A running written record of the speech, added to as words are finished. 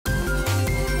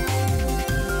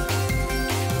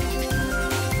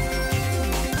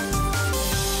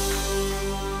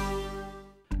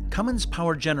Cummins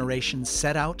Power Generation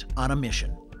set out on a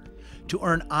mission to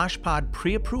earn OSHPD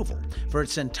pre-approval for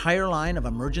its entire line of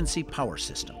emergency power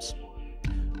systems.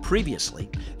 Previously,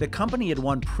 the company had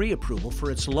won pre-approval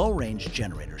for its low-range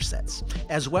generator sets,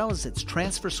 as well as its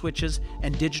transfer switches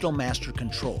and digital master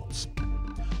controls.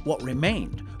 What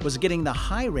remained was getting the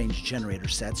high-range generator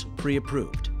sets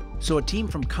pre-approved. So a team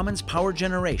from Cummins Power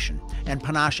Generation and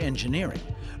Panache Engineering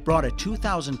brought a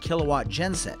 2,000 kilowatt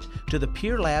genset to the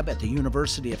Peer Lab at the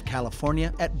University of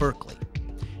California at Berkeley.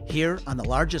 Here, on the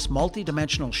largest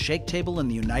multi-dimensional shake table in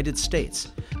the United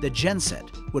States, the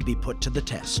genset would be put to the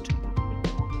test.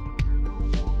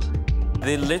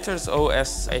 The letters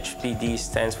OSHPD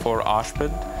stands for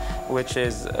OSHPD, which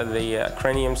is the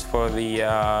acronyms for the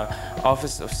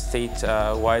Office of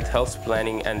Statewide Health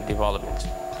Planning and Development.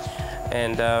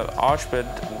 And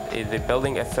OSHPD is the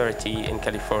building authority in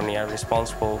California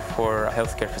responsible for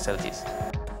healthcare facilities.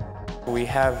 We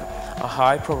have a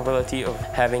high probability of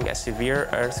having a severe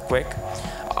earthquake.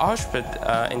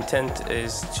 OSHPD intent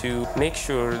is to make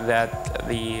sure that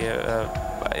the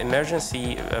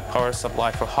emergency power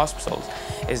supply for hospitals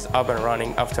is up and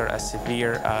running after a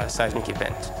severe seismic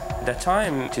event. The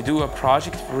time to do a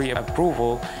project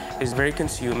pre-approval is very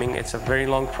consuming. It's a very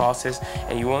long process,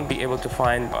 and you won't be able to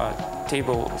find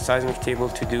a seismic table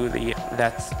to do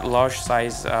that large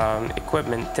size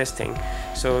equipment testing.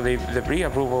 So the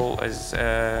pre-approval is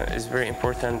very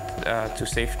important to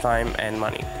save time and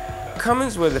money.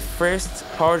 Cummins was the first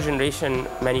power generation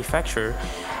manufacturer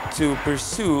to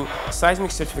pursue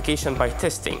seismic certification by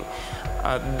testing.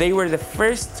 They were the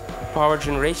first power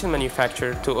generation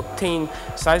manufacturer to obtain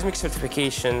seismic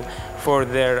certification for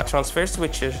their transfer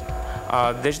switches,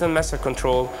 digital master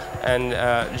control, and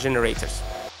generators.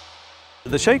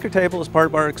 The shaker table is part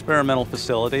of our experimental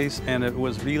facilities, and it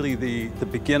was really the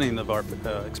beginning of our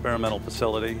experimental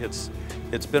facility.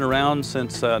 It's been around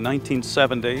since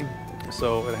 1970,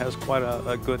 so it has quite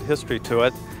a good history to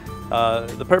it.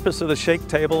 The purpose of the shake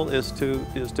table is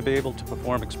to be able to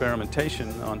perform experimentation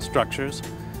on structures.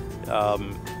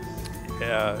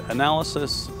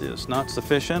 Analysis is not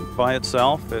sufficient by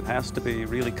itself. It has to be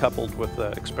really coupled with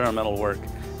experimental work,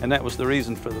 and that was the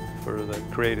reason for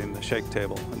creating the shake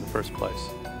table in the first place.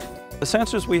 The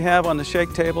sensors we have on the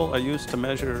shake table are used to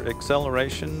measure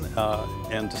acceleration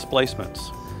and displacements.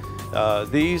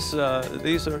 These are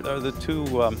the two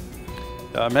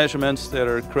measurements that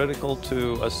are critical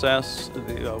to assess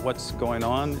what's going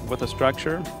on with a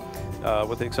structure.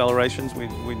 With the accelerations,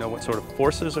 we know what sort of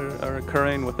forces are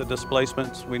occurring. With the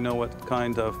displacements, we know what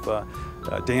kind of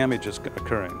damage is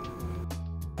occurring.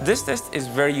 This test is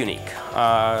very unique.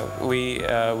 We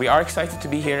are excited to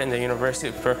be here in the University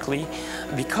of Berkeley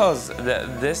because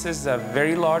this is a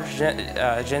very large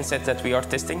genset that we are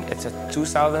testing. It's a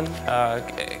 2,000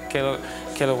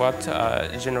 kilowatt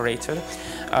generator.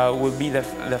 Will be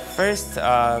the first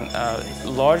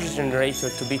large generator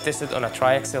to be tested on a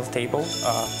triaxial table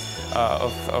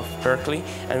of Berkeley,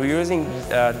 and we're using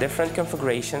different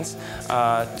configurations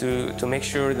to make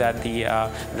sure that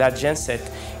that genset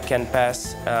can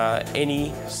pass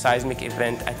any seismic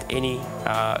event at any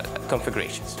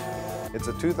configurations. It's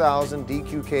a 2000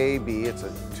 DQKAB. It's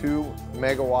a 2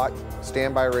 megawatt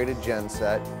standby rated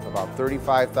genset, about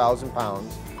 35,000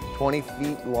 pounds, 20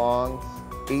 feet long,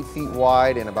 8 feet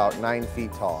wide, and about 9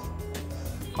 feet tall.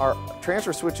 Our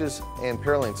transfer switches and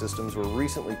paralleling systems were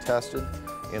recently tested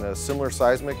in a similar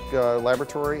seismic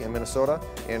laboratory in Minnesota,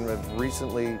 and have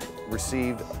recently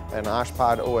received an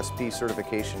OSHPD OSP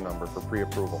certification number for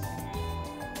pre-approval.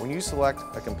 When you select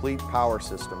a complete power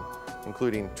system,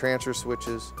 including transfer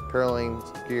switches, paralleling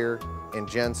gear, and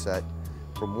genset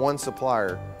from one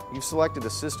supplier, you've selected a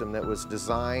system that was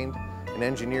designed and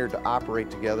engineered to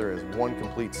operate together as one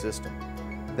complete system.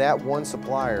 That one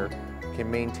supplier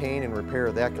can maintain and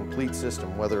repair that complete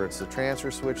system, whether it's the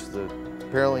transfer switch, the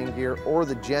paralleling gear, or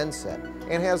the genset,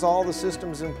 and has all the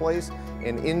systems in place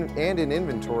and in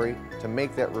inventory to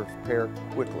make that repair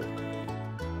quickly.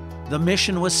 The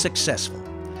mission was successful.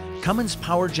 Cummins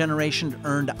Power Generation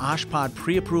earned OSHPD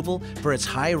pre-approval for its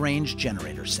high-range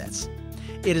generator sets.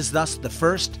 It is thus the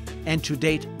first, and to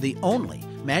date the only,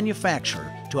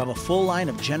 manufacturer to have a full line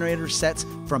of generator sets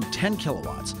from 10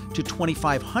 kilowatts to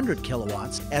 2,500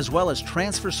 kilowatts, as well as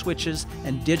transfer switches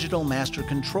and digital master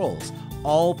controls,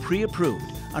 all pre-approved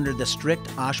under the strict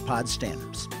OSHPD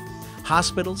standards.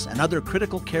 Hospitals and other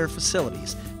critical care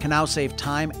facilities can now save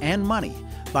time and money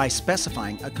by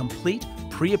specifying a complete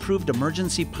pre-approved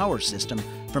emergency power system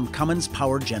from Cummins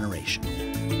Power Generation.